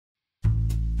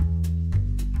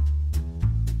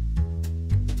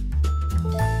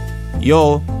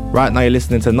Yo, right now you're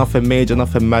listening to Nothing Major,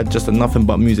 Nothing Mad, just a Nothing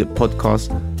But Music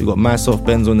podcast. We got myself,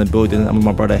 Benzo, in the building. I'm with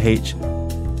my brother H.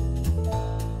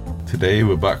 Today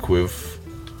we're back with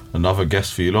another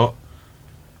guest for you lot.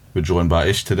 We're joined by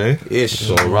Ish today. Ish.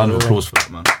 So a round of applause for that,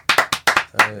 man.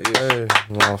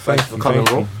 Well, Thanks for coming,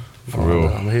 bro. For real.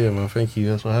 Man, I'm here, man. Thank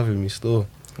you guys for having me still.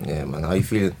 Yeah, man, how you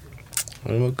feeling?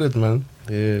 I'm good, man.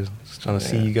 Yeah, just trying to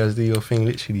see you guys do your thing,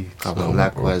 literally. Man,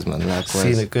 likewise, man, likewise.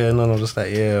 Seeing it going on, I'm just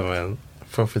like, yeah, man.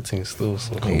 Profiting still,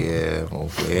 so. Yeah,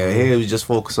 here we just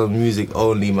focus on music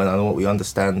only, man. I know what we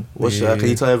understand. Can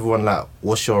you tell everyone, like,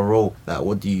 what's your role? Like,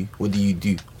 what do you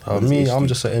do? I'm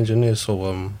just an engineer,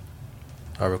 so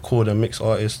I record and mix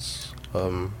artists.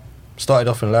 Started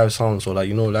off in live sound, so like,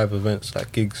 you know, live events,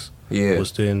 like gigs. Yeah.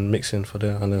 Was doing mixing for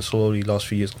them, and then slowly last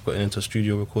few years I've gotten into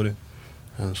studio recording,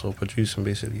 and so producing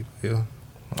basically. Yeah.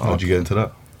 How'd you get into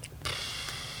that?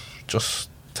 Just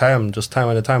time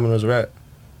when the timing was right.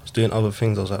 I was doing other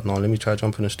things. I was like, no, let me try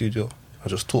jump in the studio. I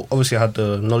just taught. Obviously, I had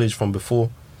the knowledge from before,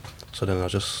 so then I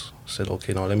just said,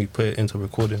 okay, now let me put it into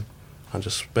recording, and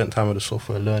just spent time with the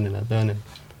software, learning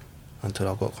until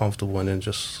I got comfortable, and then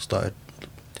just started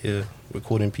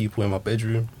recording people in my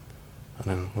bedroom, and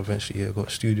then eventually got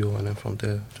a studio, and then from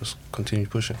there just continued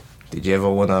pushing. Did you ever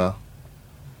wanna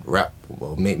rap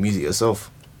or make music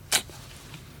yourself?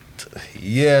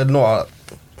 Yeah, no,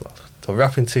 the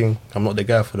rapping thing, I'm not the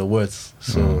guy for the words,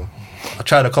 so I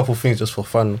tried a couple things just for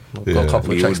fun. Got a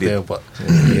couple of tracks there, but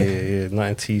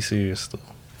nothing too serious though.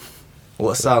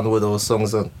 What sound were those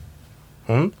songs on?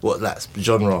 What like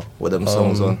genre were them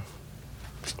songs on?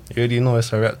 You already know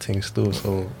it's a rap thing still,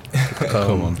 so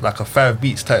Come on. like a 5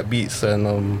 beats type beats,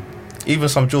 and even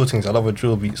some drill things. I love a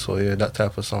drill beat, so yeah, that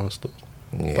type of sound still.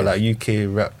 Yeah. But like UK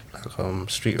rap, like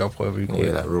street rap, whatever you call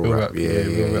it. Like real rap.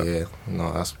 Yeah.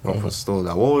 No, that's proper still.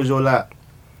 Like, what was your like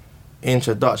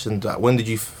introduction? Like, when did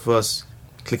you first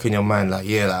click in your mind? Like,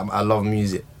 I love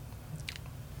music.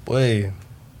 Boy,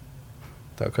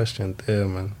 that question there,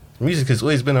 man. Music has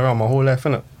always been around my whole life,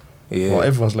 innit? Yeah. Well,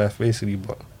 everyone's life basically,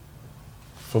 but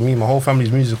for me, my whole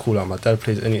family's musical. Like, my dad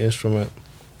plays any instrument.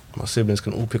 My siblings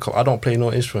can all pick up. I don't play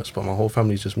no instruments, but my whole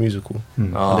family's just musical.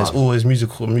 And there's always music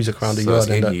around the yard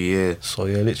and that. Yeah. So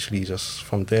yeah, literally just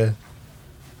from there.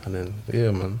 And then,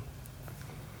 yeah, man.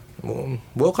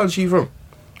 What country you from?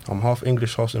 I'm half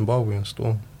English, half Zimbabwean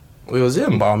still. It was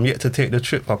him. But I'm yet to take the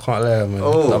trip, I can't lie, man.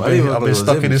 Oh, I've been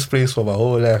stuck in this place for my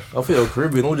whole life. I feel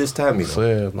Caribbean all this time, you know. So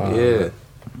yeah, Yeah.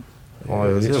 Oh,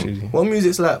 yeah, literally. What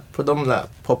music's like predominantly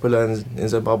like popular in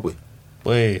Zimbabwe?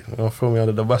 Wait, you don't throw me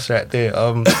under the bus right there.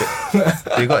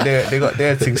 They got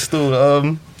their thing still.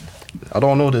 I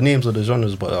don't know the names of the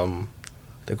genres, but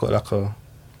they got like a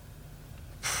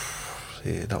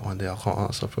that one there I can't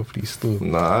answer properly still.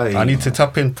 Nah, I need to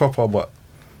tap in proper, but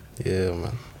yeah,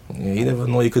 man. Yeah, you never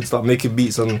know. You could start making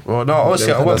beats on. Well, no,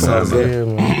 obviously I work on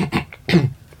it. Yeah,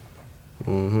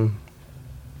 man.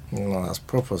 No, that's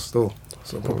proper still.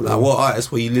 So proper. Like, what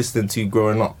artists were you listening to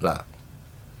growing up? Like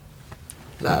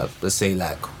let's say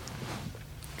like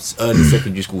early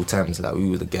secondary school times. Like, we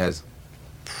were the guys.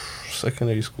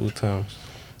 Secondary school times.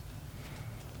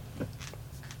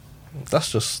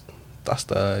 That's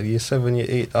the year 7, year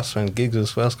 8. That's when gigs was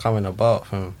first coming about,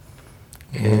 fam.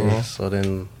 Yeah. So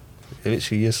then,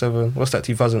 literally year 7. What's that?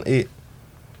 2008.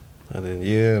 And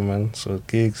then man. So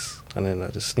gigs, and then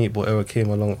the Sneakball era came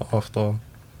along after.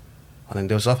 And then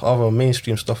there was other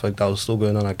mainstream stuff like that was still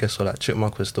going on, I guess. So like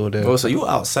Chipmunk was still there. Oh, so you were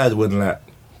outside when like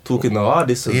talking to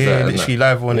artists? Yeah, literally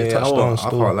live when it touched down. I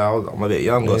can't lie, I'm a bit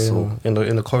younger, so in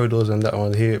the corridors and that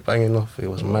one, hear it banging off. It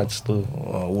was mad still.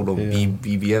 All the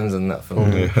BBMs and that. For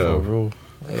real.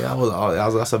 Yeah,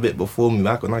 that's a bit before me.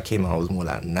 Back when I came out, I was more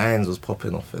like Nines was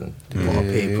popping off and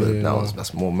paper.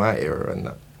 That's more my era and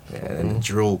that. Yeah, and the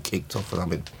drill kicked off and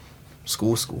I'm in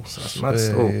school. So that's mad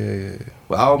still. Yeah.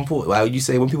 But how important? Why would you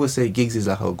say when people say Giggs is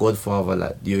like a godfather?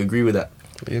 Like, do you agree with that?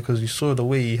 Yeah, because you saw the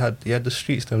way he had the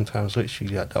streets them times.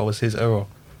 Literally, that was his era.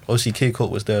 Obviously, K-Coke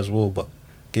was there as well, but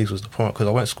Giggs was the point. Because I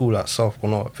went to school at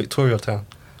Victoria Town,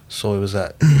 so it was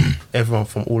like everyone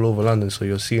from all over London. So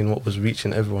you're seeing what was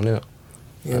reaching everyone in it.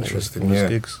 Interesting. It was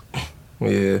Giggs.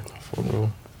 Yeah, for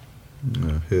real.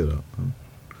 Yeah, I hear that, man.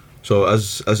 So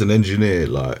as an engineer,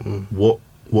 like,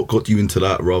 what got you into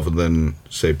that rather than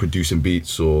say producing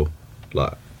beats or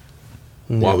like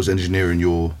why was engineering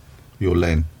your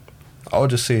lane? I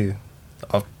would just say,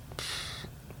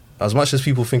 as much as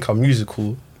people think I'm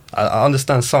musical, I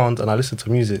understand sound and I listen to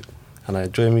music and I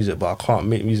enjoy music, but I can't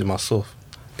make music myself.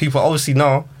 People obviously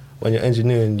now, when you're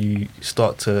engineering, you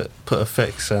start to put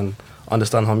effects and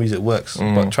understand how music works,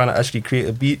 but trying to actually create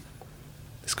a beat,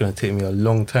 it's going to take me a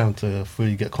long time to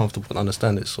fully get comfortable and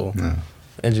understand it. So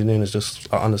engineering is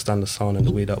just, I understand the sound and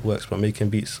the way that works, but making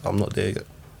beats, I'm not there yet.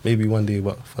 Maybe one day,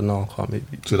 but for now, I can't make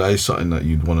beats. So that is something that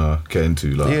you'd want to get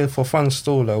into, like. Yeah, for fun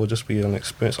still, that would just be an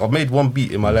experience. I've made one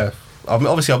beat in my life.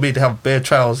 Obviously, I've made to have bare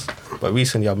trials, but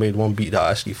recently I made one beat that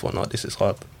I actually thought, no, this is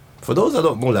hard. For those that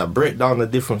don't know, like, break down the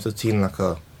difference between like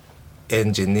a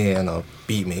engineer and a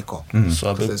beat maker.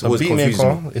 So It's a always beat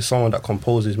confusing. maker is someone that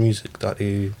composes music, that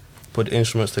they put the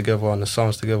instruments together and the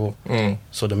sounds together.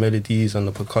 So the melodies and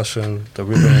the percussion, the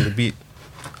rhythm and the beat.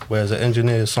 Whereas an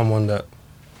engineer is someone that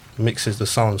mixes the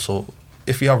sound. So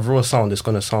if you have raw sound, it's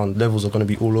gonna sound, levels are gonna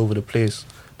be all over the place.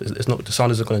 It's not, the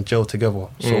sound isn't gonna gel together.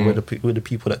 So we're the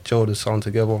people that gel the sound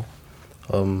together.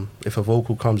 If a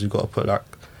vocal comes, you've got to put like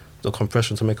the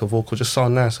compression to make a vocal just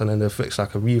sound nice, and then the effects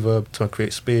like a reverb to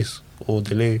create space or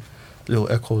delay,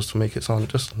 little echoes to make it sound,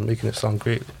 just making it sound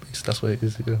great. That's what it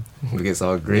is. Yeah, Make it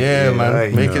sound great. yeah, man,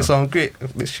 right. make it sound great.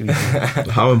 Literally.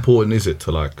 How important is it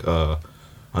to like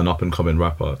an up and coming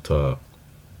rapper to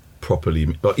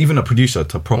properly, or even a producer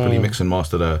to properly mix and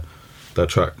master their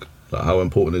track? Like, how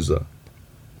important is that?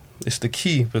 It's the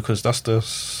key, because that's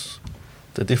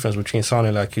the difference between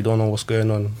sounding like you don't know what's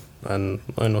going on and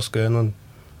knowing what's going on,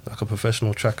 like a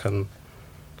professional track. And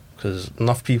because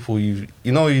enough people, you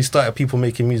start people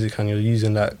making music and you're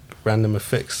using like random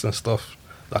effects and stuff,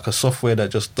 like a software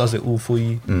that just does it all for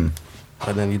you, and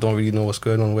then you don't really know what's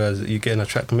going on. Whereas you're getting a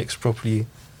track mixed properly,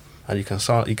 and you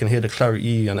can hear the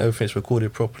clarity and everything's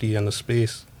recorded properly and the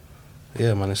space.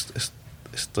 Yeah, man, it's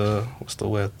the, what's the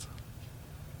word?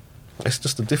 It's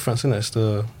just the difference, isn't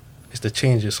it? It's the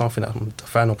change. It's something that the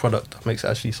final product that makes it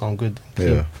actually sound good.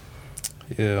 Yeah.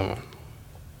 Yeah, man.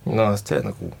 No, it's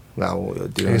technical. Like what you're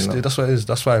doing. That's what it is.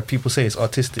 That's why people say it's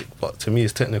artistic, but to me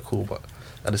it's technical. But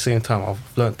at the same time,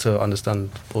 I've learnt to understand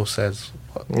both sides.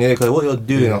 But Yeah, because what you're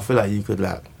doing, I feel like you could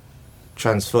like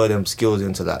transfer them skills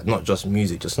into that, not just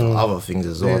music, just other things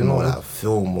as well, Yeah, more no. like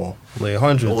film or like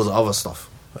 100. all the other stuff.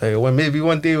 Hey, maybe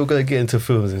one day we're gonna get into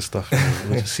films and stuff.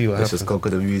 We'll just see what Let's happens. just conquer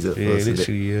the music Yeah, first. innit?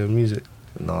 literally, music.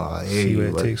 Nah, I hear See you, where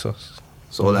it man. takes us.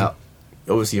 So like,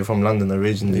 obviously you're from London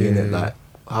originally, Yeah. innit? Like,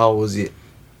 how was it?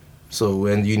 So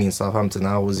when uni in Southampton,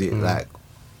 how was it like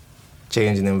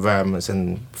changing environments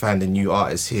and finding new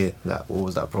artists here? Like, what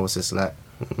was that process like?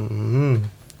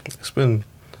 It's been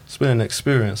an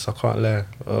experience. I can't lie.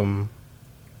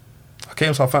 I came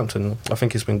to Southampton. I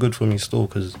think it's been good for me still,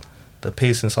 because the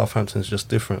pace in Southampton is just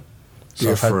different.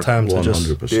 So I've had Different. time to just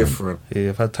 100%. Different. Yeah,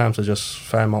 I've had time to just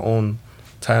find my own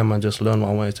time and just learn what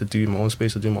I wanted to do, my own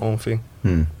space to do my own thing.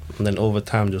 And then over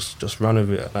time, just run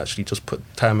with it and actually just put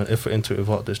time and effort into it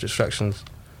without those distractions.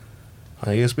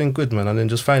 And yeah, it's been good, man. And then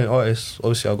just finding artists.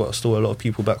 Obviously, I've got still a lot of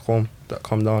people back home that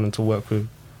come down and to work with.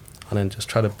 And then just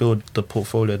try to build the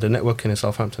portfolio, the networking in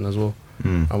Southampton as well.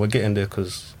 And we're getting there,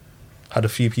 because I had a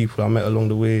few people I met along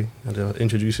the way and they're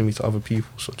introducing me to other people.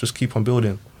 So just keep on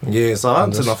building. Yeah,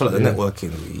 Southampton, I just- feel like the yeah.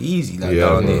 networking is easy, like Yeah,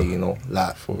 down bro. here, you know,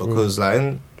 like For because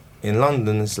like in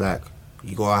London, it's like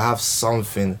you gotta have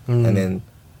something, and then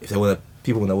if they want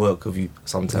people want to work with you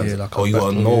sometimes, Yeah, like or a you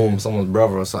gotta back- know yeah. someone's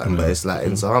brother or something. But it's like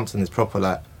in Southampton, it's proper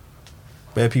like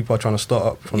Bare people are trying to start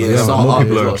up. From Yeah, the Yeah, start man, more up,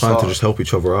 people you are gotta trying to start. just help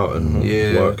each other out and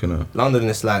Yeah. work, you know. London.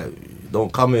 It's like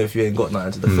don't come here if you ain't got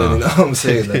nothing to defend. Nah. You know what I'm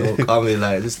saying? Like, don't come here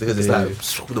like just because it's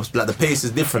like the pace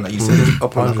is different. Like you said, it's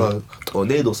up on like a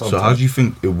tornado. Sometimes. So how do you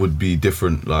think it would be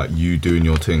different, like you doing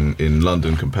your thing in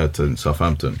London compared to in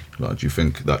Southampton? Like, do you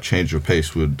think that change of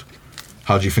pace would?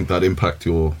 How do you think that impact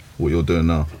what you're doing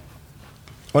now?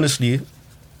 Honestly,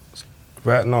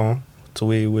 right now, the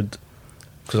way it would,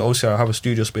 because obviously I have a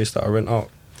studio space that I rent out,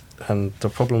 and the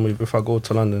problem with if I go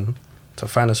to London, to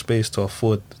find a space to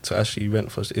afford to actually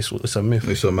rent for, it's a myth.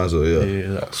 It's a mazza,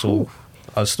 yeah. Yeah, so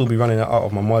I'll still be running it out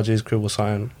of my Marjay's crib or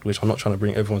something, which I'm not trying to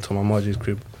bring everyone to my Marjay's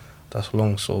crib. That's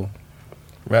long. So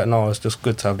right now it's just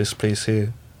good to have this place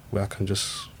here where I can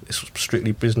just, it's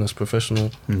strictly business,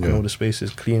 professional, and all the space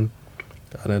is clean.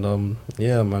 And then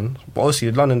yeah, man. But obviously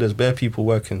in London there's bare people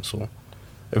working, so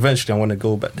eventually I want to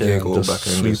go back there and go just back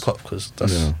and sweep just- up, because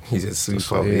that's Yeah. He's a sweep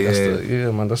that's up.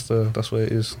 yeah, man. That's where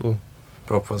it is. So,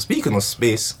 Proper. Speaking of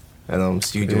space and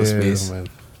studio space, man.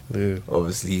 Yeah.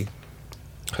 obviously.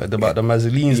 Heard about the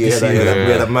Mazzolines Yeah, this we year.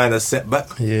 had a minor setback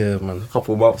Yeah, man. a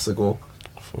couple months ago.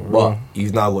 For But real.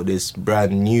 you've now got this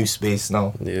brand new space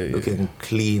now. Yeah, yeah. Looking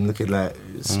clean, looking like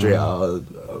straight out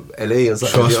of LA or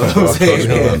something. Trust you know me, what I'm bro, saying? trust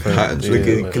me, Yeah. man. Patterns, Yeah,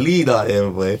 Looking man. clean out here,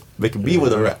 boy. Making me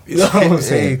with a rap. You know what I'm Hey,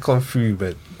 saying? come through,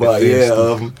 man. But yeah,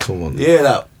 Come on. yeah,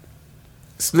 that.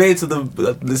 Explain to the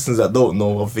listeners that don't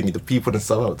know, I'm thinking the people in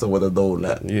Southampton want to know,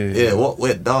 like, Yeah. what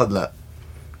went down, like,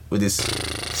 with this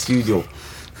studio?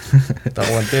 That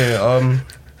one there,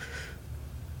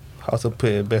 how to put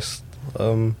it best,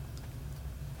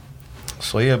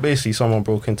 So yeah, basically someone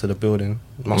broke into the building.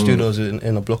 My studio was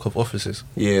in a block of offices.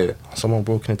 Yeah. Someone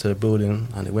broke into the building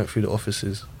and they went through the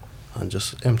offices and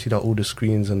just emptied out all the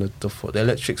screens and the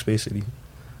electrics basically.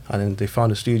 And then they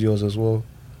found the studios as well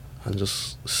and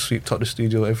just swept up the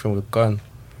studio, everything was gone.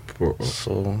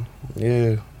 So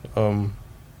yeah,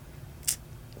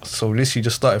 so literally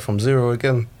just started from zero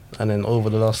again, and then over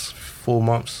the last 4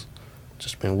 months,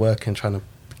 just been working, trying to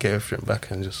get everything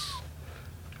back and just,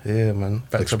 yeah, man.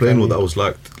 Explain what that was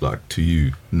like to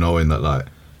you, knowing that like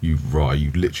you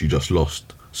literally just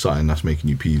lost something that's making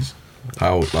you peas.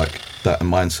 How, like, that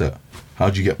mindset, how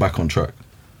did you get back on track?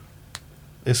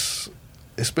 It's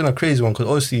been a crazy one, because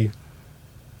obviously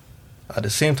at the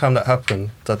same time that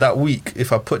happened, that week,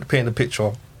 if I paint the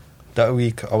picture, that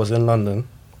week I was in London.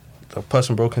 The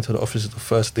person broke into the office the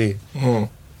first day. And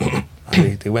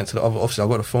they went to the other office. I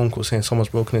got a phone call saying someone's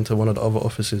broken into one of the other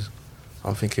offices.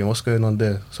 I'm thinking, what's going on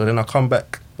there? So then I come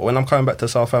back. But when I'm coming back to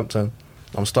Southampton,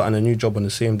 I'm starting a new job on the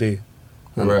same day.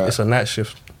 And Right. it's a night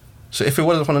shift. So if it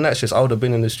wasn't for the night shift, I would have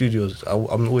been in the studios.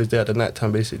 I'm always there at the night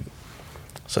time, basically.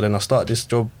 So then I start this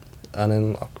job, and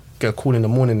then I get a call in the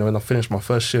morning when I finish my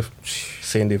first shift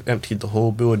saying they've emptied the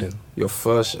whole building. Your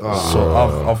first.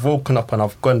 So I've woken up and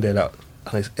I've gone there,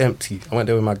 and it's empty. I went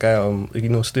there with my guy,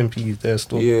 Stimpy, he's there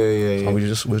still. Yeah. And we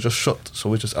were just shocked. So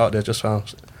we're just out there, just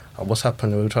found what's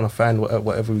happening. We were trying to find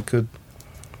whatever we could.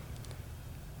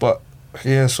 But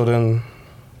yeah, so then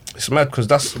it's mad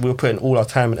because we were putting all our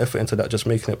time and effort into that, just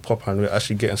making it pop, and we're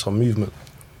actually getting some movement.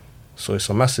 So it's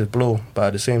a massive blow, but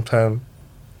at the same time,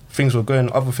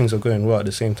 other things are going well at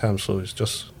the same time. So it's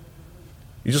just,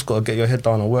 you just gotta get your head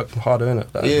down and work harder,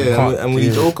 innit? Like, and we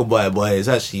joke about it, but it's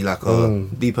actually like a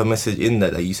deeper message in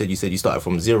that. Like you said you started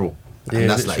from zero, and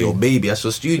that's like your baby, that's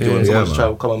your studio, and someone's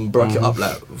trying to come and break it up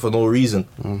like for no reason.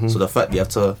 So the fact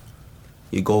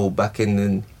you go back in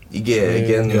and you get it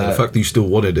again. Yeah, like, the fact that you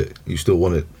still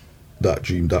wanted that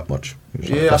dream that much.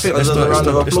 I think there's a round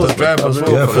of applause. It's the drive as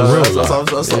well. Yeah, for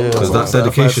real. Because that's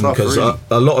dedication. Because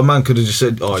a lot of man could have just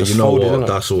said, "Oh, Just you know folded, what? innit?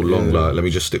 That's all long. Like, let me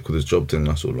just stick with this job thing.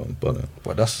 That's all long."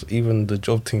 But that's even the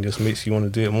job thing just makes you want to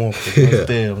do it more. yeah,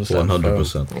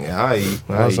 100%. Yeah,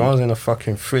 I was in a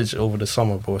fucking fridge over the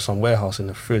summer, bro. Some warehouse in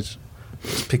the fridge,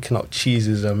 just picking up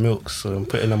cheeses and milks and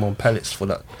putting them on pallets for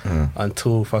that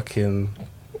until fucking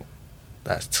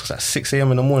that's like 6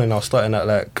 a.m. in the morning. I was starting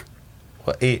at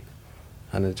 8.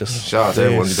 And it just shout out to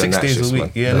everyone who done 6 that days shit, a week.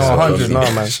 man. Yeah, That's no, 100, lovely.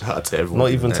 no, man. Shout out to everyone.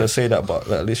 Not even who to done say that, but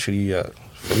like, literally,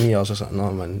 for me, I was just like,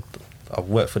 no, man. I've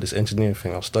worked for this engineering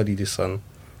thing. I've studied this, and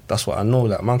that's what I know.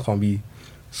 Like, man can't be.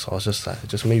 So I was just like, it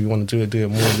just made me want to do it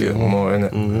more, do it more,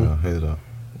 innit? Yeah, I hear that.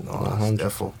 No, that's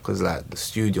therefore, because like the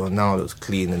studio now looks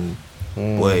clean and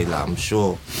boy, like I'm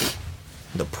sure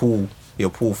your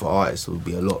pool for artists would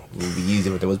be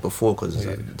easier than it was before, because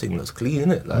like, the thing looks clean,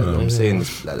 innit? Like you know what I'm saying,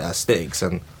 it's, like the aesthetics,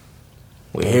 and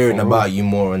we're hearing about you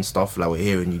more and stuff. Like we're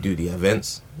hearing you do the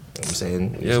events. You know what I'm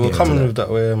saying, Yeah, we're coming with that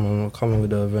way, man. We're coming with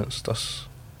the events. That's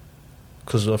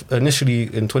because initially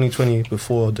in 2020,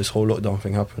 before this whole lockdown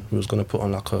thing happened, we was gonna put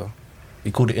on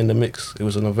we called it In The Mix. It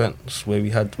was an event where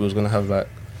we was gonna have like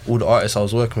all the artists I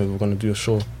was working with. We were gonna do a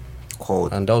show.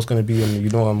 Cold. And that was going to be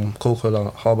in,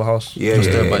 Coca Harbour House. Yeah, just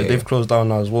there, yeah, but yeah. they've closed down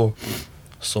now as well.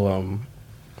 So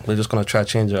we're just going to try to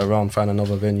change it around, find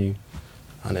another venue,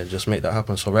 and then just make that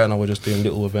happen. So right now we're just doing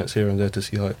little events here and there to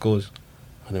see how it goes.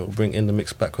 And then we'll bring In The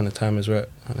Mix back when the time is right,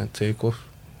 and then take off.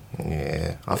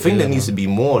 Yeah, I think there needs to be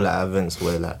more like events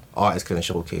where like artists can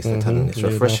showcase their talent. It's Yeah,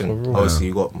 refreshing. no, for real. Obviously,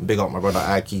 you got big up my brother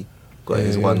Aki. Got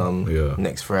his one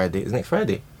next Friday. Is it next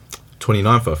Friday?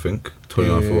 29th, I think.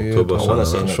 29th of October. I wanna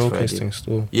say something like next showcase Friday. thing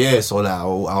still. Yeah, so like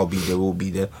I'll be there, we'll be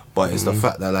there. But it's the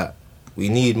fact that like we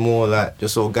need more like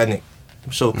just organic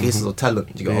showcases of talent.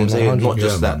 You get what I'm saying? 100. Not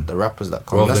just Yeah, that man. the rappers that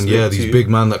come. Rather That's than lit these too. big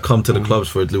man that come to the clubs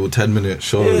for a little 10-minute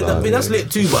show. Yeah, like, I mean that's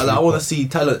lit too. But like, I want to see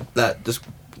talent like just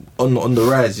on the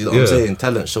rise. You know what I'm saying?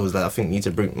 Talent shows that I think need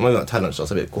to bring. Maybe not talent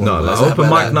shows, a bit cool. No, like open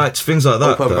mic nights, things like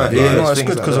that. Open mic, Yeah, yeah, no, it's things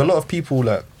good like because that. a lot of people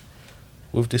like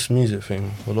with this music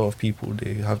thing, a lot of people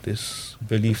they have this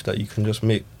belief that you can just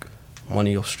make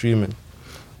money off streaming,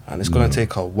 and it's gonna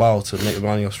take a while to make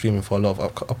money off streaming for a lot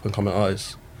of up and coming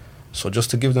artists. So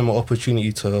just to give them an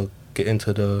opportunity to get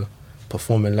into the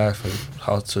performing life and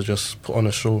how to just put on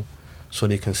a show, so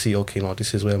they can see, okay, now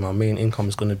this is where my main income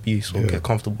is gonna be, so get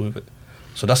comfortable with it.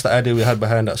 So that's the idea we had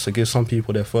behind that. So give some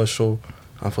people their first show,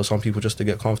 and for some people just to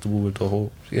get comfortable with the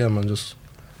whole, just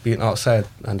being outside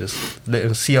and just let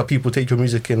them see how people take your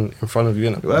music in front of you,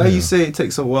 innit? Why you say it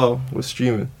takes a while with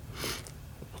streaming?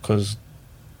 Because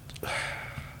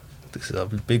this is a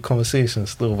big conversation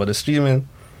still, but the streaming,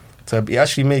 to be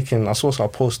actually making, I saw a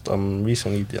post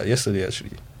recently, yesterday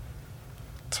actually,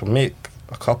 to make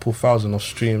a couple thousand of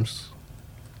streams,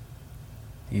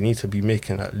 you need to be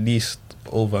making at least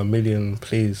over 1 million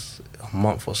plays a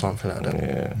month or something like that.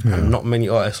 Yeah. And not many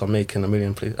artists are making 1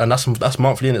 million plays, and that's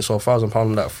monthly in it. So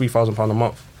 £1,000, like £3,000 a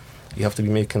month, you have to be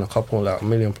making a couple like 1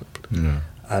 million. Yeah.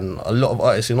 And a lot of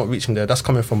artists are not reaching there. That's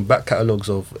coming from back catalogues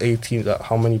of 18, like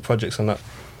how many projects and that.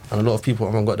 And a lot of people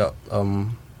haven't got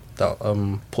that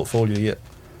portfolio yet.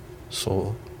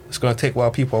 So it's gonna take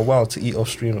people a while to eat off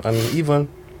stream. And even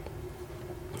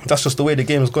that's just the way the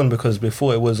game's gone, because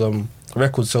before it was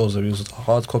record sales, it was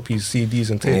hard copies,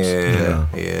 CDs and tapes. Yeah.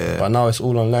 But now it's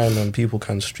all online and people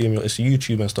can stream. It's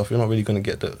YouTube and stuff. You're not really gonna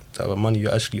get the type of money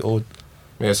you're actually owed.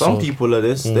 Yeah, some people are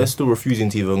this. They're still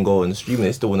refusing to even go and stream.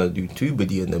 They still want to do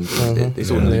Tubity and them. They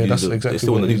still want to do. They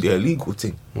still want to do the illegal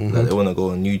thing. Like they want to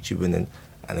go on YouTube and they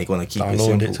want to keep it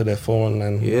simple. Download it to their phone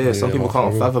and some people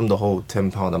can't fathom the whole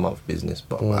 £10 a month business.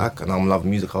 But I'm love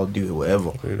music. I'll do it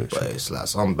whatever. Really but it's like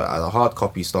the hard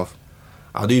copy stuff.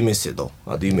 I do miss it though.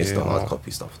 I do miss the hard copy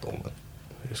stuff though, man.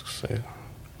 It's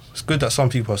good that some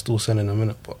people are still sending them in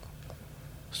it, but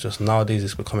it's just nowadays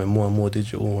it's becoming more and more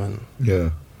digital and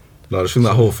Like, I think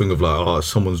that whole thing of like,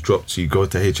 someone's dropped you, go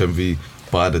to HMV,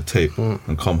 buy the tape,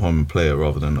 and come home and play it,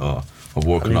 rather than, I'm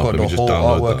walking up, let me just download that. And you got the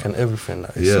whole artwork and everything.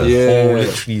 Like,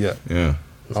 literally that. Yeah.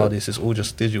 Nowadays it's all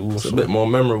just digital. It's a bit more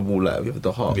memorable, like with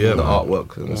the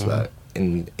artwork, and it's like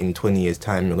in 20 years'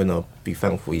 time, you're gonna be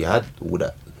thankful you had all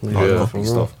that hard copy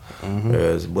stuff.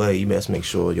 Whereas, you best make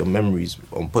sure your memory's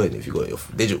on point if you got your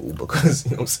digital, because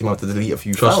you might have to delete a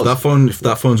few files. That phone. If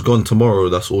that phone's gone tomorrow,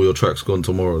 that's all your tracks gone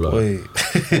tomorrow. Like.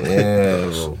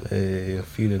 Bro. You're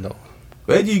feeling that.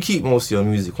 Where do you keep most of your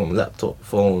music on? Laptop,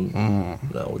 phone,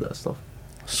 like all that stuff?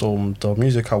 So the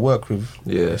music I work with,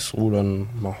 it's all on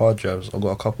my hard drives. I've got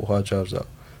a couple hard drives that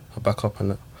I back up,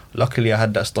 and luckily I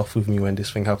had that stuff with me when this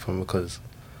thing happened, because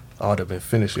I would have been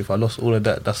finished if I lost all of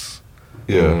that. That's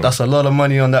a lot of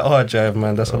money on that hard drive,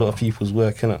 man. That's a lot of people's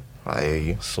work, innit? I hear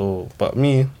you. So, but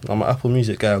me, I'm an Apple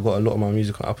Music guy. I got a lot of my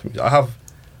music on Apple Music.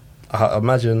 I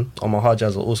imagine on my hard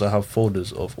drives I also have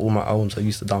folders of all my albums I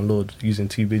used to download using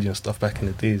Tubidy and stuff back in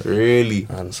the days. Really?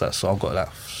 And so I've got like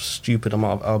stupid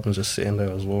amount of albums just sitting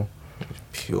there as well.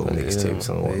 Pure mixtapes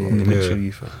and whatnot.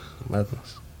 Literally,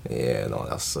 madness. Yeah, no,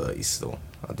 that's still.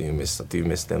 I do miss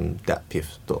them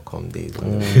datpiff.com days.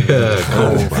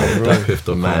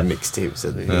 Datpiff.com. Mad mixtapes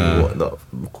and whatnot.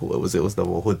 What was it? Was the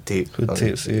hood tape? Hood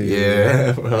tapes,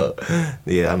 bro.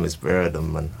 Yeah, I miss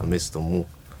them, man. I miss them all.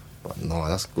 But no,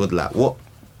 that's good. Like, what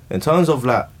in terms of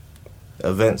like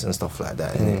events and stuff like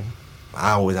that, innit?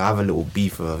 I have a little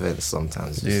beef with events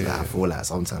sometimes. Like, I feel like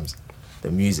sometimes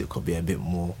the music could be a bit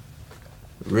more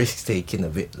risk taking, a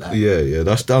bit like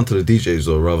that's down to the DJs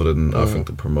though, rather than I think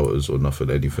the promoters or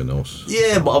anything else.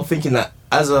 Yeah, but I'm thinking that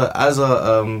as a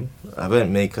event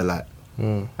maker, like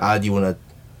how do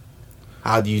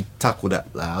you tackle that?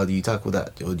 Like, how do you tackle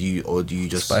that, or do you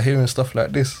just by hearing stuff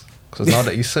like this? Because now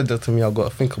that you said that to me, I've got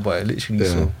to think about it literally.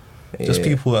 So just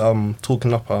people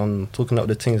talking up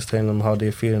the things, telling them how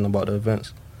they're feeling about the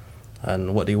events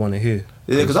and what they want to hear.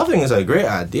 Yeah, because I think it's a great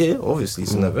idea. Obviously,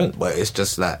 it's an event, but it's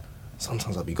just like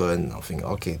sometimes I'll be going, I'll think,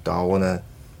 okay, am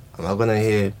I gonna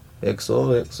hear XO,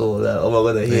 like, am I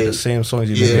gonna hear the same songs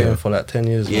you've been hearing for like 10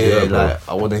 years? Yeah, like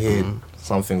I want to hear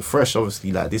something fresh.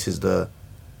 Obviously, like this is the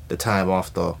time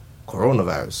after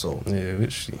coronavirus, so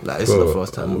literally, like this is the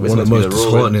first time. One of the most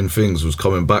disheartening things was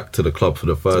coming back to the club for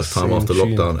the first time after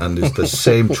lockdown, and it's the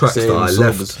same tracks that I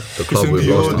left the club with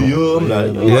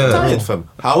last time.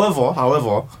 However,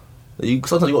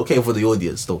 sometimes you got to care for the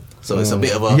audience though, so it's a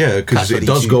bit of a because it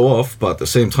does go off, but at the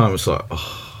same time it's like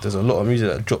there's a lot of music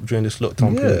that dropped during this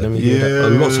lockdown period. Let me hear that. A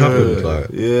lot's happened.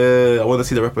 Like, I want to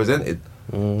see the represented.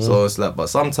 So it's like, but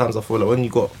sometimes I feel like when you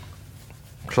got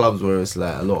clubs where it's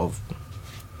like a lot of,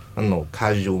 I don't know,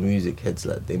 casual music heads,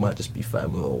 like they might just be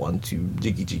fine with 1, 2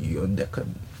 jiggy on deck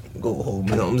and go home.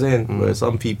 You know what I'm saying? Whereas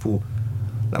some people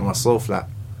like myself, like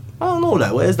I don't know,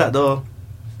 like where's that the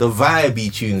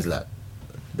vibey tunes, like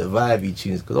the vibey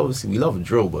tunes? Because obviously we love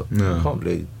drill, but we can't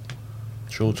play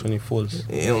drill 24s.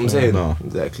 You know what I'm saying? No.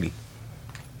 Exactly.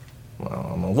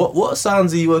 What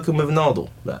sounds are you working with now though?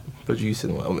 Like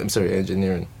producing? I'm sorry,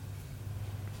 engineering.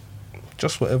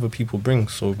 Just whatever people bring.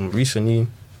 So recently,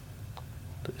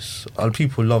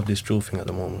 people love this drill thing at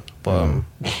the moment. But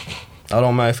I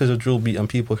don't mind if it's a drill beat and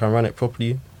people can run it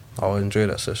properly. I'll enjoy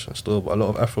that session still. But a lot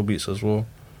of Afro beats as well,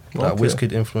 like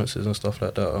Wizkid influences and stuff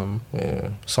like that.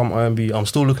 Some R&B. I'm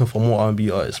still looking for more R&B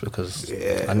artists because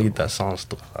I need that sound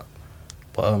still.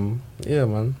 But yeah,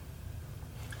 man.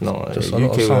 No, just UK,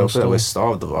 I feel like we're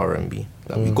starved of R&B.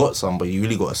 Like we got some, but you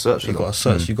really got to search. You got to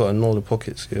search. You got to know the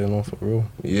pockets. Yeah, no, for real.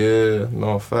 Yeah,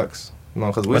 no, facts. No,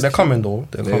 because But they're coming though.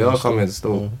 They are coming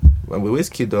still. When with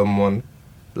Wizkid one,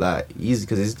 like easy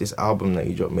because it's this album that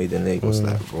he dropped, Made in Lagos.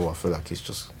 Like, bro, I feel like it's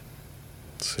just.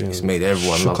 It's made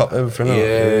everyone shook love up everything.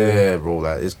 Yeah, bro.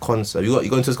 Like his concert. You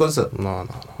going to his concert? No.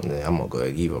 Yeah, I'm not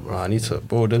going either, bro. Nah, I need to.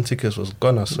 Bro, them tickets was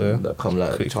gone, I swear. That come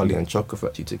like Quickly. Charlie and Chocolate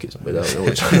Factory tickets, but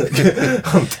I'm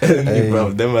telling you, bro.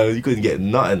 Them you couldn't get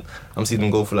nothing. I'm seeing them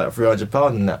go for like £300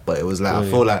 and that, but it was like I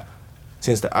feel like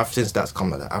since that's come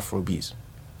like the Afro beats,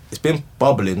 it's been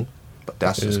bubbling, but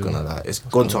that's just gonna like it's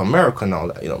gone to America now.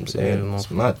 Like, you know what I'm saying? Yeah, it's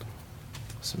mad.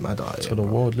 It's mad out here. So the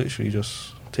bro. world literally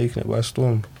just taking it by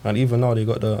storm, and even now they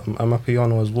got the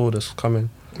Amapiano as well that's coming.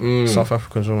 South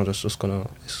African genre that's just gonna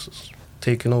it's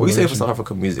taking over. What do you say for literally. South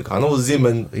African music? I know Zim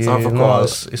and South Africa.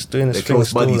 It's doing its they're thing close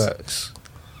still. buddies. Like,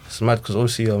 it's mad because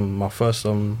obviously my first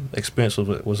experience of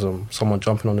it was someone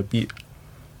jumping on the beat,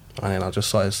 and then I just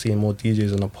started seeing more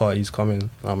DJs and the parties coming.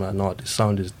 And I'm like, no, this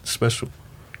sound is special,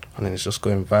 and then it's just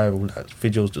going viral. Like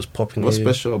videos just popping. What's here.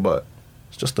 special about?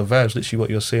 It's just the vibes. Literally, what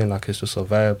you're saying. Like it's just a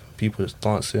vibe. People just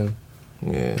dancing.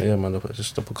 Yeah, man.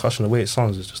 Just the percussion, the way it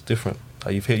sounds is just different.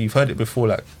 Like you've heard it before,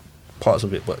 like parts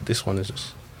of it, but this one is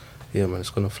just, yeah, man.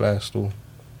 It's gonna fly still.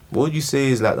 What would you say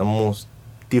is like the most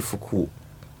difficult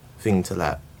thing to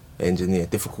like engineer?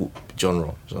 Difficult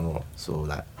genre. So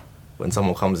like when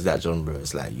someone comes to that genre,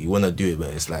 it's like you want to do it, but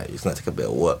it's like it's gonna take a bit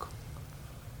of work.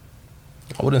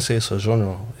 I wouldn't say it's a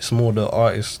genre. It's more the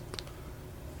artist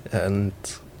and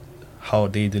how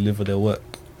they deliver their work.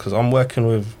 Because I'm working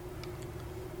with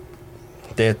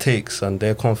their takes and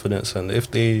their confidence, and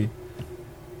if they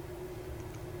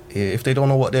don't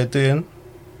know what they're doing,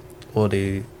 or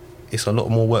it's a lot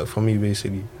more work for me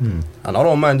basically. And I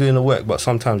don't mind doing the work, but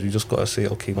sometimes you just gotta say,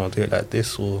 okay, I'm gonna do it like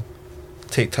this, or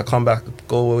come back,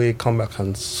 go away, come back,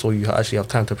 and so you actually have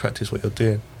time to practice what you're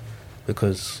doing.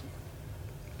 Because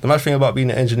the mad thing about being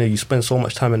an engineer, you spend so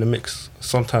much time in the mix.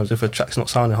 Sometimes if a track's not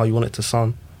sounding how you want it to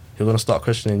sound, you're gonna start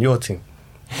questioning your team,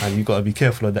 and you gotta be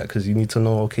careful of that because you need to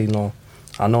know, okay, no,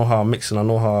 I know how I mix and I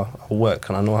know how I work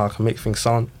and I know how I can make things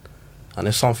sound. And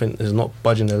if something is not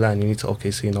budging the line, you need to,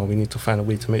 we need to find a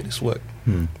way to make this work.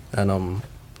 And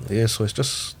so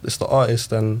it's the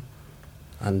artist and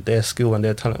their skill and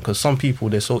their talent. Because some people,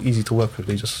 they're so easy to work with.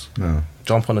 They just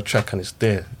jump on the track and it's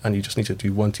there, and you just need to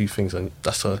do 1-2 things, and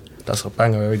that's a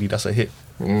banger already. That's a hit.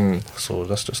 So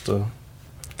that's just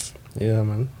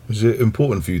man. Is it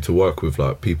important for you to work with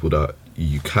like people that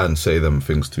you can say them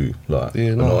things to, like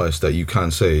an artist that you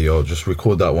can say, yo, just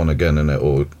record that one again in it,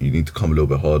 or you need to come a little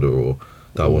bit harder, or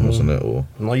that one wasn't it, or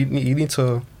no, you need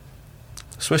to,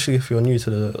 especially if you're new to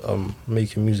the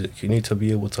making music, you need to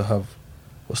be able to have,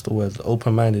 what's the word,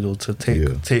 open-minded, or to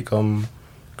take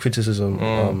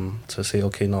criticism, to say,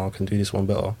 okay, no, I can do this one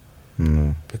better,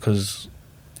 because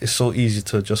it's so easy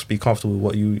to just be comfortable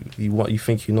with what you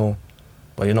think you know.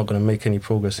 But you're not going to make any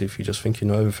progress if you just think you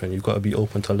know everything. You've got to be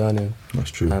open to learning.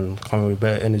 That's true. And coming with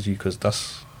better energy, because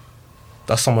that's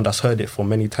someone that's heard it for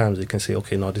many times. They can say,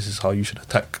 okay, no, this is how you should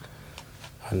attack.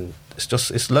 And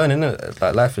it's learning, innit?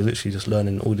 Like life is literally just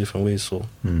learning in all different ways. So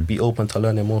be open to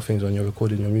learning more things when you're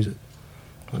recording your music.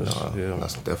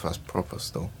 That's proper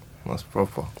still. That's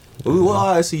proper. What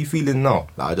artists are you feeling now?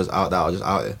 Like I just out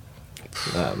there.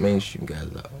 Like mainstream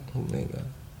guys, like main guys.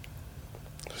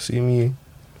 See me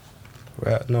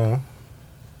right now,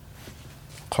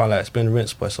 can't lie, it's been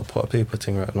rinsed, but it's a pot of paper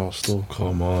thing right now still.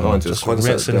 Come on. I went to Just his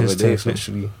rinsing his taste,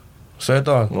 literally. So it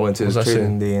done. I went to his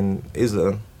training day in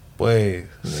Islington. Boy,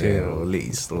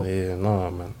 late still. Yeah,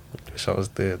 nah, man. Wish I was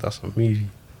there. That's a movie.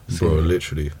 Bro,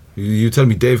 literally. You tell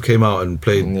me Dave came out and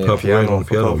played Purple Rain on the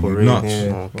piano. Purple You Rain, nuts.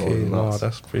 yeah. Okay, nuts.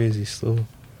 that's crazy still.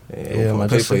 Yeah, man.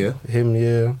 paper, Him,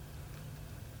 yeah.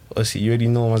 Obviously, you already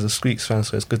know him as a Squeaks fan,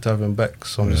 so it's good to have him back.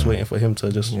 So I'm just waiting for him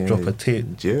to just drop a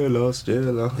tape. Jealous.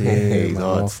 Yeah, He's man,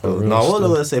 hard no, still. for real Now, what still. I was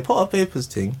going to say, pot of papers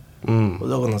thing. What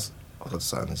was I got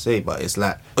something to say, but it's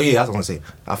like, that's what I'm going to say.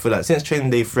 I feel like since Training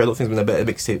Day 3, I don't think there's been a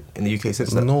better mixtape in the UK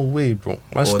since that. No way, bro.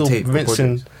 I'm still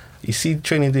rinsing. You see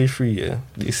Training Day 3, yeah?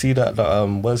 You see that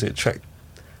what is it, track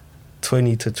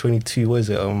 20 to 22, what is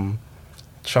it,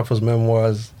 Trapper's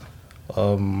Memoirs,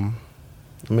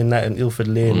 Midnight in Ilford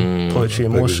Lane, Poetry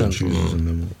in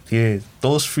Motion. Yeah,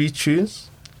 those 3 tunes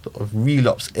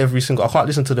relapse every single. I can't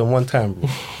listen to them one time, bro.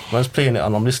 Man's playing it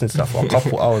and I'm listening to that for a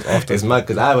couple hours after. It's mad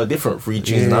because I have a different 3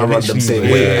 tunes and I run them literally, same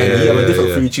way, and he have a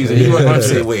different 3 tunes and he run them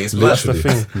same way. It's mad. That's the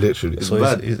thing. Literally. So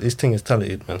bad. his thing is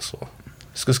talented, man. So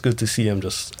it's just good to see him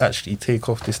just actually take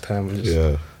off this time. And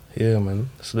just, yeah, man.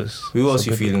 So who else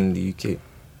you feeling in the UK?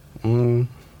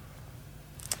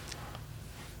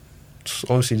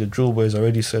 Obviously the Drill Boys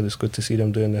already said it's good to see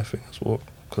them doing their thing as well.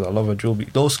 because I love a drill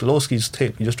beat. Lowski's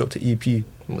tape, he just dropped an EP.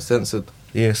 Censored.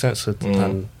 Yeah, censored,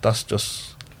 and that's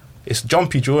just, it's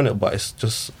jumpy drill in it, but it's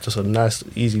just a nice,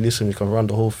 easy listen. You can run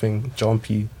the whole thing,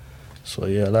 jumpy. So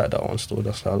yeah, I like that one still.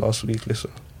 That's our last week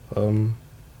listen.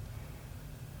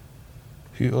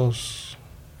 Who else?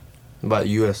 But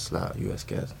US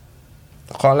guys.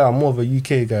 I can't lie, I'm more of a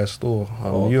UK guy still.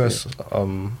 Okay. US,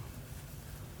 I'm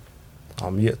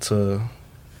yet to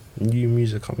new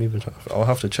music. I'm even trying. I'll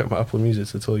have to check my Apple Music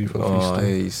to tell you for Oh,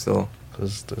 hey, you still.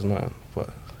 because there's nothing. But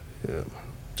yeah, man.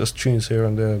 Just tunes here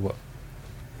and there. But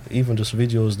even just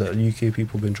videos that UK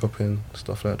people been dropping,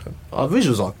 stuff like that. Our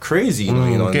visuals are crazy, you know.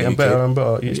 In Getting the UK. better and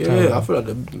better each time. Yeah, I feel like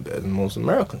they're better than most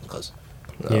Americans, cause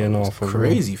it's for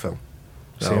crazy, fam.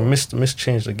 See, Mist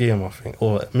changed the game, I think.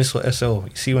 Or Mist or SL.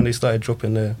 You see when they started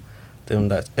dropping them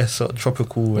that SL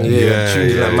Tropical and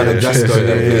tunes like Madagascar and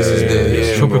them places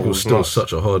there. Yeah, Tropical's bro, still nuts.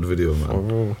 such a hard video, man. for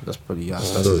real. That's pretty.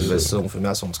 That's the best song for me.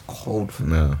 That song's cold. For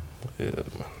me. Yeah. Yeah,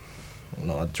 man.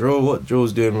 No, what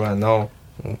Drill's doing right now.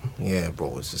 Yeah,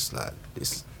 bro. It's just like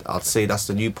this. I'd say that's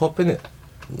the new pop, innit?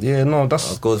 Yeah, no, I'd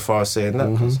that's go as far as saying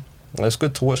that. 'Cause it's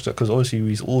good to watch that because obviously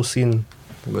we've all seen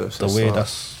the way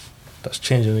that's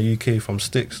changing the UK from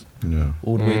Sticks Yeah.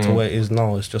 all the way to where it is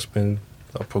now. It's just been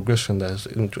a progression that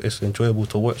it's enjoyable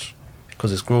to watch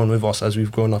because it's grown with us as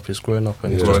we've grown up. It's growing up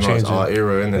and it's just growing up, it's changing. our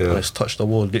era, innit? And it's touched the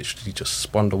world, literally just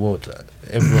spun the world. Like,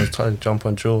 everyone's trying to jump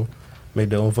on drill, made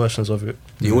their own versions of it.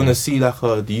 Do you want to see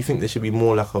do you think there should be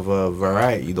more like of a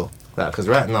variety though? Like, because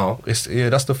right now, That's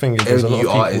the thing. There's every a lot new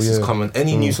of people, artist is coming.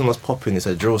 Any new song that's popping, it's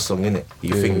a drill song, innit?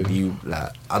 You Yeah. think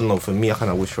I don't know. For me, I kind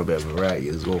of wish for a bit of variety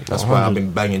as well. That's why I've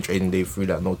been banging Trading Day through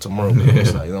that. No tomorrow,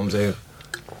 it's like, you know what I'm saying?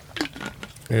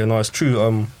 Yeah, no, it's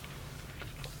true.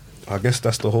 I guess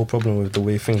that's the whole problem with the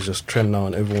way things just trend now,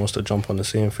 and everyone wants to jump on the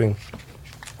same thing.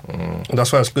 And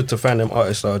that's why it's good to find them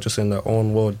artists that are just in their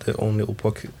own world, their own little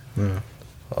pocket. Yeah.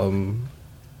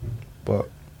 But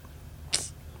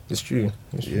It's true.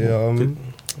 It's true.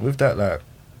 yeah, with that, like,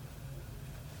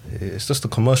 it's just the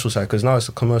commercial side because now it's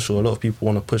a commercial. A lot of people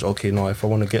want to push. Okay, now if I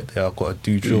want to get there, I've got to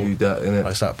do drill. Do that, innit?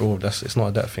 It's like, bro, it's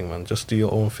not that thing, man. Just do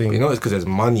your own thing. You know, it's because there's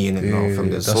money in it now. Yeah, Fam.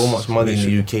 There's so that's much money in the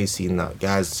literally- UK scene that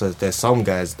guys. So there's some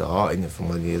guys that are in it for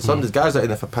money. There's guys that are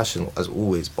in it for passion, as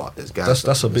always. But there's guys.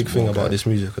 That's a big there's thing more about guys. this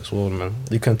music as well, man.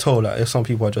 You can tell that if some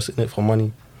people are just in it for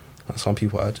money, and some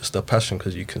people are just their passion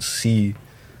because you can see.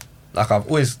 Like I've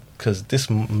always, because this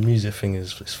music thing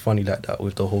is funny like that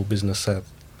with the whole business side,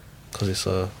 because it's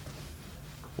a.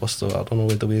 I don't know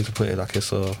the way to put it. Like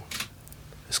it's a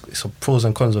pros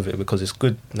and cons of it because it's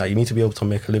good. Like you need to be able to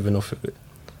make a living off of it,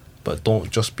 but don't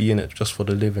just be in it just for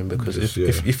the living because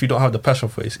if you don't have the passion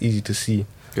for it, it's easy to see.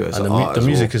 Yeah, it's and an art the as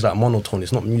music well. is like monotone.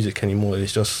 It's not music anymore.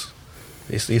 It's just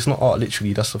it's not art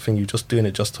literally. That's the thing. You're just doing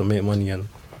it just to make money and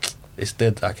it's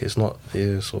dead. Like it's not.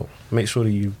 Yeah, so make sure that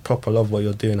you proper love what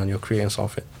you're doing and you're creating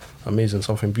something amazing,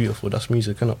 something beautiful. That's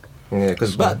music, innit? Yeah,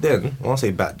 because back then, when I say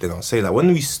back then, I'll say like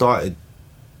when we started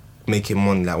making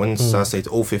money, like when I say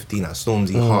 015, like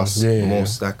Stormzy, Haas, Mo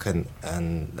Stack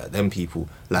and like them people,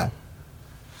 like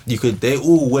they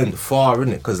all went far in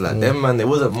it because like them man, there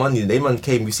wasn't money. They man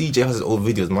came. You see J Huss's old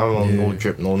videos, my mom no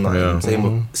drip, no nothing. Yeah.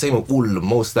 Same with all of them.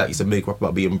 Mo Stack used to make rap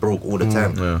about being broke all the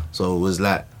time. Yeah. So it was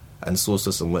like and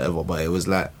Sources and whatever, but it was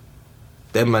like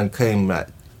them man came like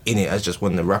in it as just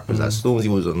one of the rappers. Like Stormzy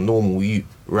was a normal youth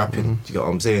rapping. Do you get what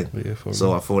I'm saying? Yeah, for So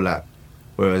real. I feel like,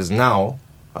 whereas now,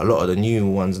 a lot of the new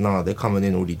ones now, they're coming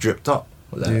in already dripped up.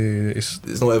 Like, Yeah, it's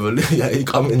not ever they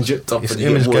come in dripped up. it's and you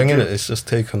image get more gang in it. drip. It's just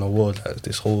taken a world. Like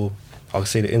this whole, I would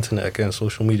say the internet again,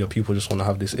 social media. People just want to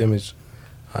have this image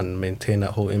and maintain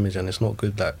that whole image, and it's not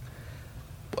good. Like,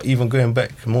 but even going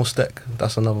back, Mo Stack,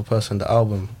 that's another person. The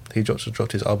album he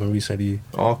dropped his album recently,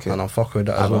 Okay. and I'm fucking with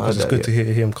that I as well haven't because it's heard good that to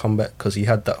hear him come back because he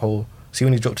had that whole. See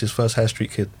when he dropped his first High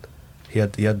Street Kid, he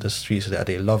had the streets there.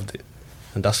 They loved it,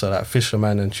 and that's like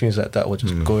Fisherman and tunes like that were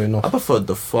just going I off. preferred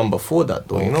the fun before that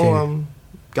though. You Okay. know,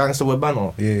 Gangster with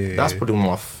Banner. Yeah, That's yeah. probably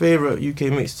my favourite UK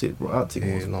mixtape.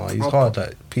 Yeah, no, he's hard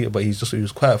like Peter, but he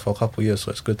was quiet for a couple of years,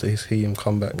 so it's good to see him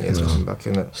come back. Yeah, and just back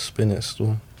in it. spin it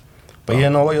still. But yeah,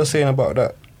 no, what you're saying about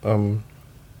that,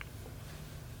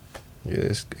 yeah,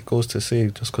 it goes to say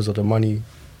just because of the money.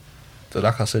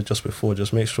 Like I said just before,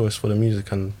 just make sure it's for the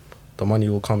music and the money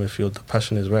will come if the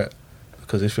passion is right.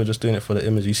 Because if you're just doing it for the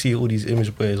image, you see all these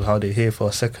image boys how they're here for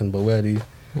a second, but where are they?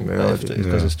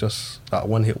 Because it's just like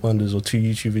one hit wonders or two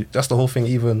YouTube videos. That's the whole thing.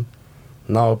 Even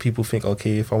now, people think,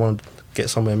 okay, if I want to get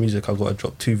somewhere in music, I've got to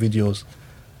drop 2 videos.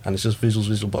 And it's just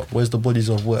visuals. But where's the bodies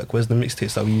of work? Where's the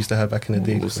mixtapes that we used to have back in the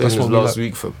day? That's what we last like.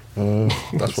 week for.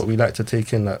 That's what we like to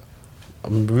take in. Like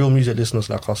real music listeners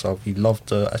like us, we love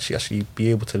to actually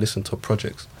be able to listen to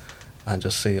projects and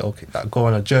just say, okay, like go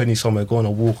on a journey somewhere, go on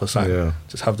a walk or something. Yeah.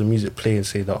 Just have the music play and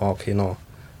say that, oh, okay, no,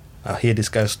 I hear this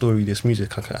guy's story, this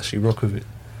music, I can actually rock with it.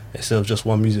 Instead of just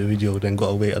one music video, then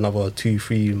gotta wait another 2,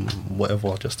 3,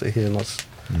 whatever, just to hear us.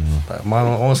 Like, man,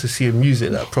 I want to see a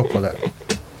music that proper, like.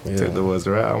 Yeah. Took the words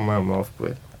right out of my mouth,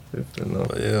 boy. No,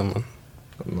 But yeah, man.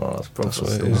 no, it's proper That's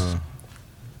what it still. is.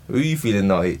 Who are you feeling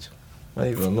now, H? I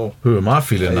don't even know. Who am I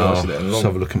feeling Yeah, now? actually, that Let's long.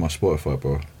 have a look at my Spotify,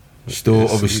 bro. Still, Yeah,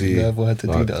 obviously, you never had to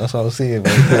do like, that. That's what I was saying,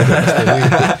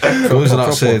 man. goes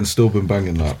without saying, still been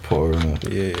banging that Potter,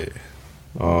 innit?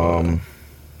 Yeah.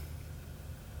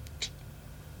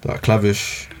 That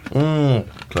Clavish. Mm.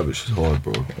 Clavish is hard,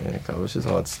 bro. Yeah, Clavish is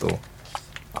hard still.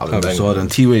 Clavish is hard, and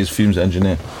T-Way's Fumes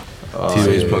engineer.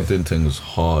 T-Way's yeah. plugged in things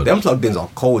hard. Them plug-ins are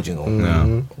cold, you know.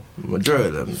 Yeah. Majority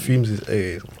of them. Fumes is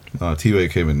a. T-Way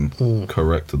came in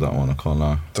correct to that one, I can't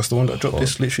lie. That's the one that dropped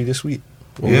literally this week.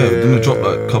 Yeah, didn't it drop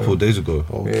like a couple of days ago?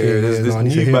 Okay, there's this I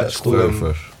need to new hear batch that story. Very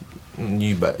called fresh.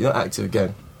 New back. You're not active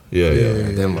again. Yeah.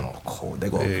 Them are cold. They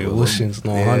got Yeah, Wishings,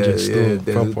 no, 100 still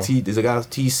proper. There's a guy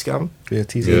T-Scam. Yeah,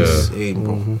 TZ. Yeah. Insane,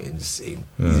 bro. Insane.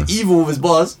 Yeah. He's evil with his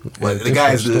bars, but the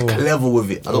guy is different still. clever with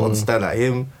it. I don't understand like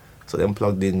him. So them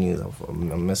plugged in news.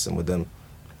 I'm messing with them,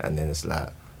 and then it's like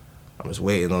I'm just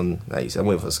waiting on. Like you said, I'm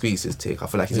waiting for Squeeze to take. I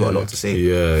feel like he's got a lot to say.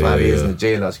 Yeah, 5 yeah, years yeah. in the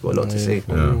jail, he's got a lot to say.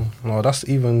 Yeah. No, that's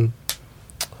even.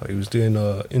 He was doing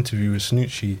an interview with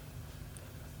Snoochie,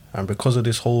 and because of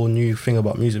this whole new thing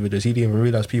about music videos, he didn't even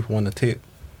realize people want the tape.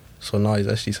 So now he's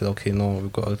actually said, okay, no,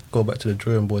 we've got to go back to the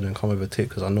drawing board and come with a tape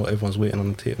because I know everyone's waiting on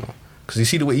the tape now. Because you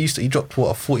see the way he dropped what,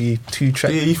 a 42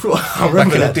 track Yeah, I back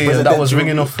remember in the day, that was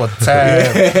ringing off for time.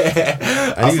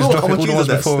 And he was dropping all the ones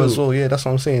before as well. Yeah, that's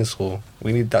what I'm saying. So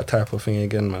we need that type of thing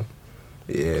again, man.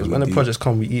 Yeah, Because we when the do. projects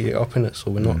come, we eat it up in it.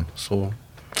 So we're not. So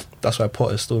that's why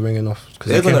Potter's still ringing off. Cause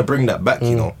They're gonna again, bring that back,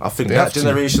 you know. I think They that have to.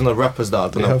 generation of rappers that are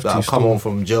They gonna have that to have come still. on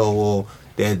from jail, or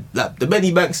they're like the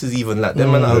Benny Banks is even like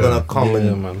them men are gonna come Yeah,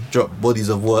 and man. drop bodies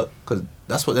of work because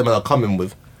that's what them men are coming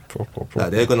with. proper.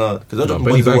 Like they're gonna because they're dropping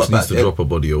Benny bodies of Banks work needs back to then. drop a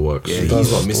body of work. Yeah, soon. he's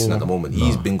does. not missing at the Oh, moment.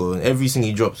 He's been going everything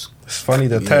he drops. It's funny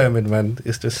the Yeah. timing, man.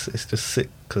 It's just sick.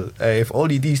 Cause if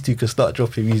only these two could start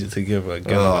dropping music together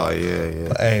again. Oh man. yeah.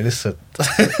 But, hey, listen.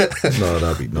 No,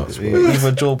 that'd be nuts, bro.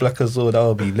 Even Joe Black as well, that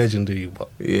would be legendary. But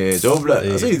Yeah, Joe Black.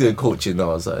 Yeah. I say he's doing coaching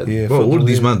now. So yeah, Bro, all of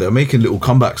these man. man, they're making little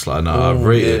comebacks like that. I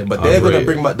rate yeah, it. but I they're gonna rate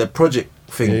bring it. back the project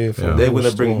thing. Yeah, for They're cool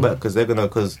gonna bring still. back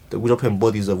because we're dropping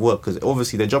bodies of work because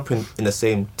obviously they're dropping in the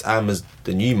same time as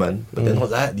the new man, but they're not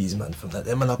like these man. From that,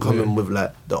 them man are coming with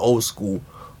like the old school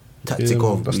tactic Yeah,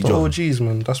 of that's we the drop. OGs,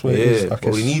 man. That's where it Yeah, is. Like,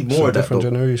 but we it's- need it's more a of that, different though.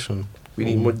 generation. We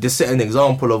need more. Just set an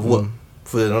example of what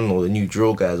for the, I don't know, the new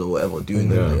drill guys or whatever doing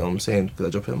them. Yeah. Like, you know what I'm saying? Because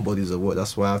they're dropping bodies of work.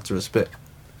 That's why I have to respect.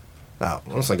 Like,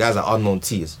 I'm some guys like Unknown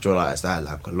T, it's drill artists that I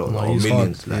like a lot, No, like, he's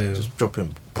millions, hard, like yeah. just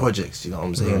dropping projects. You know what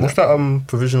I'm saying? What's that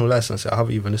provisional license? I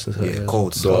haven't even listened to that. Yeah, yet.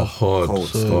 cold The stuff. hard, Cold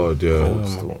hard, yeah. Cold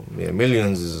stuff. Yeah,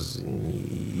 millions is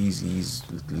he's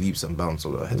leaps and bounds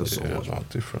ahead of so Yeah, much. no,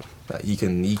 different. Like he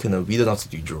don't have to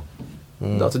do drill. He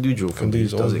don't have to do drill Can from do he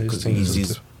his does own- it his because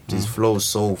things. his flow is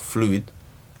so fluid.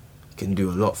 He can do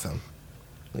a lot, fam.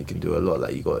 He can do a lot.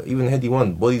 Like you got even Heady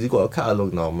One, bodies. He got a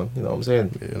catalog now, man. You know what I'm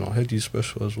saying? Yeah, no, Heady's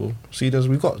special as well. See,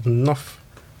 we got enough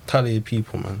talented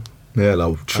people, man. Yeah,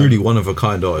 like truly one of a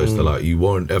kind artist that like you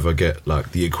won't ever get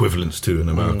like the equivalents to in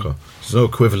America. There's no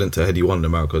equivalent to Heady One in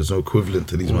America. There's no equivalent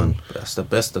to these man. That's the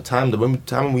best. The time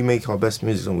when we make our best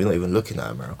music, and we're not even looking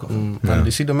at America. fam. Yeah. And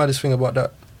you see the maddest thing about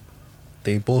that?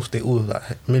 They all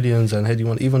like Millions and Heady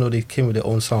One, even though they came with their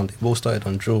own sound, they both started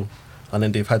on drill, and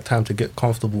then they've had time to get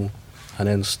comfortable, and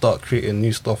then start creating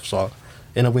new stuff. So,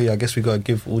 in a way, I guess we gotta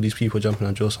give all these people jumping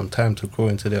on drill some time to grow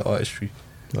into their artistry.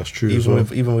 That's true as well.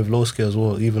 Even with Low Scale as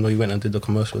well. Even though he went and did the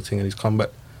commercial thing and he's come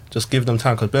back, just give them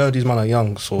time because bare of these men are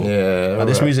young. So, Yeah, and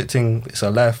this right. music thing, it's a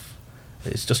life.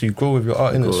 It's just you grow with your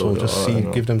art in it. Grow So with just your art, I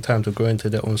know. give them time to grow into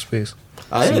their own space.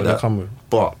 I See hear what they that. come with.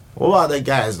 But what about the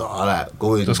guys that are like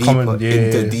going Just deeper coming, yeah.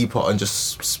 into deeper and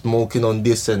just smoking on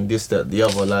this and this, that, the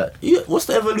other? Like, what's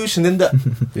the evolution in that?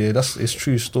 Yeah, it's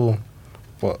true still,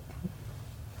 but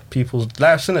people's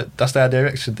lives in it. That's their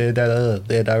direction. Their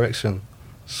direction.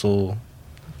 So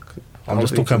I'm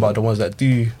just talking about the ones that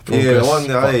do progress. Yeah,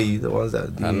 but- the ones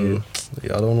that do. and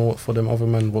yeah, I don't know what for them other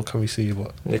men. What can we see?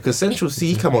 But Yeah, because Central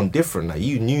C come on different. Like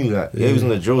you knew that he was on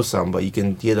the drill sound, but he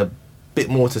had a bit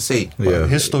more to say. Yeah.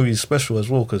 his story is special as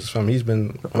well because he's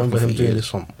been. I remember him for doing years. this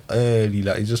from early.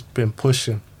 Like he's just been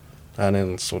pushing, and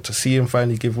then so to see him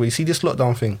finally give way. See this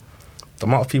lockdown thing. The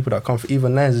amount of people that come for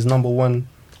even Nines is number one.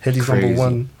 Heady's Crazy. number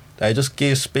one. That it just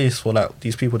gave space for like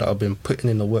these people that have been putting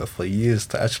in the work for years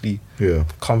to actually Yeah.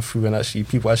 come through and actually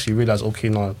people actually realize, okay,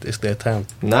 no, it's their time.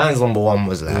 Nine's number one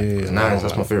was like Nine's.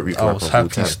 That's my favorite I rapper was of all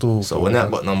happy time. still, So bro. when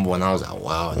that got number one, I was like,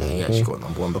 wow, he actually got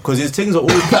number one because his things are all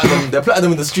platinum. They're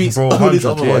platinum in the streets. Bro, all these 100,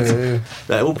 other yeah, ones, yeah.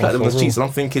 like all platinum in the for streets. And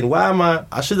I'm thinking, why am I?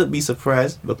 I shouldn't be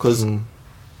surprised because I'm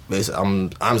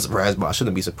surprised, but I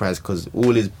shouldn't be surprised because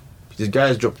all his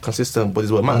guys drop consistent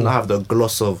bodies. Well, it might not have the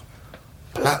gloss of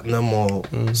platinum or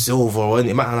silver or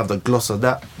anything. It might not have the gloss of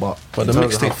that, but But in the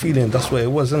terms of mixtape how- feeling, that's what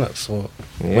it was, innit? So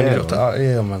when Yeah, you looked at man. out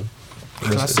here, man,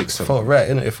 Classics, it felt right,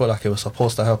 innit? It felt like it was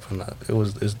supposed to happen. Like,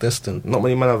 it's destined. Not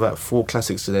many men have like 4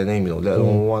 classics to their name, you know, let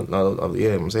alone one. No,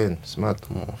 yeah, I'm saying it's mad.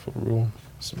 Oh, for real.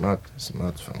 It's mad,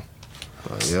 fam.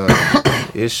 But yeah,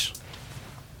 ish.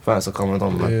 Thanks for coming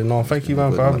on, man. Yeah, no, thank you,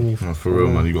 man, Good, for having man. me. No, for real,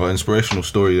 man. You got an inspirational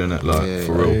story in it, like Yeah,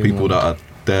 for real. yeah, People man. that are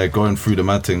there going through the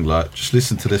mad thing, like just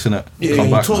listen to this, innit? Yeah, Come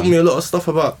you back, taught man. me a lot of stuff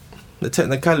about the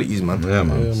technicalities, man. Yeah,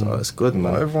 man. Yeah, So man. it's good,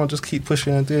 No, man. everyone just keep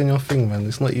pushing and doing your thing, man.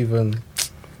 It's not even.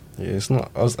 Yeah, it's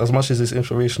not as much as it's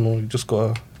inspirational. You just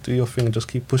gotta do your thing and just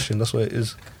keep pushing. That's what it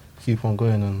is. Keep on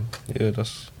going, and yeah,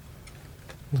 that's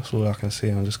all I can say.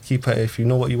 And just keep at it. If you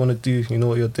know what you want to do, you know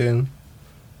what you're doing.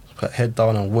 Put head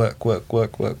down and work. Put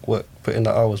in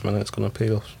the hours, man. And it's gonna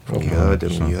pay off. You heard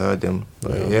him.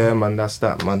 But yeah, man, that's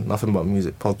that, man. Nothing But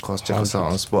Music podcast. Check us out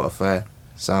on Spotify,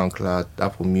 SoundCloud,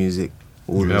 Apple Music,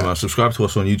 all Yeah, of man. that. Subscribe to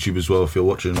us on YouTube as well if you're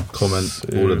watching. Comment,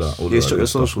 all of that. All of Yeah, that check your good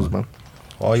stuff, socials, man.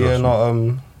 Oh yeah, Trust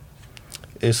no,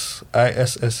 it's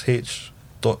ISSH.ENG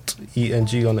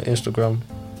on the Instagram,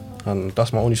 and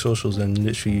that's my only socials. And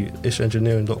literally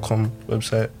ishengineering.com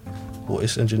website or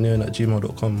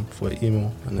ishengineering@gmail.com for an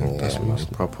email, and then that's Yeah, what man, it's.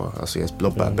 proper. I see it's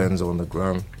Blood Back Benzo on the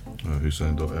ground.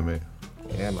 Hussein.ma.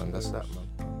 Yeah, man, that's that, man.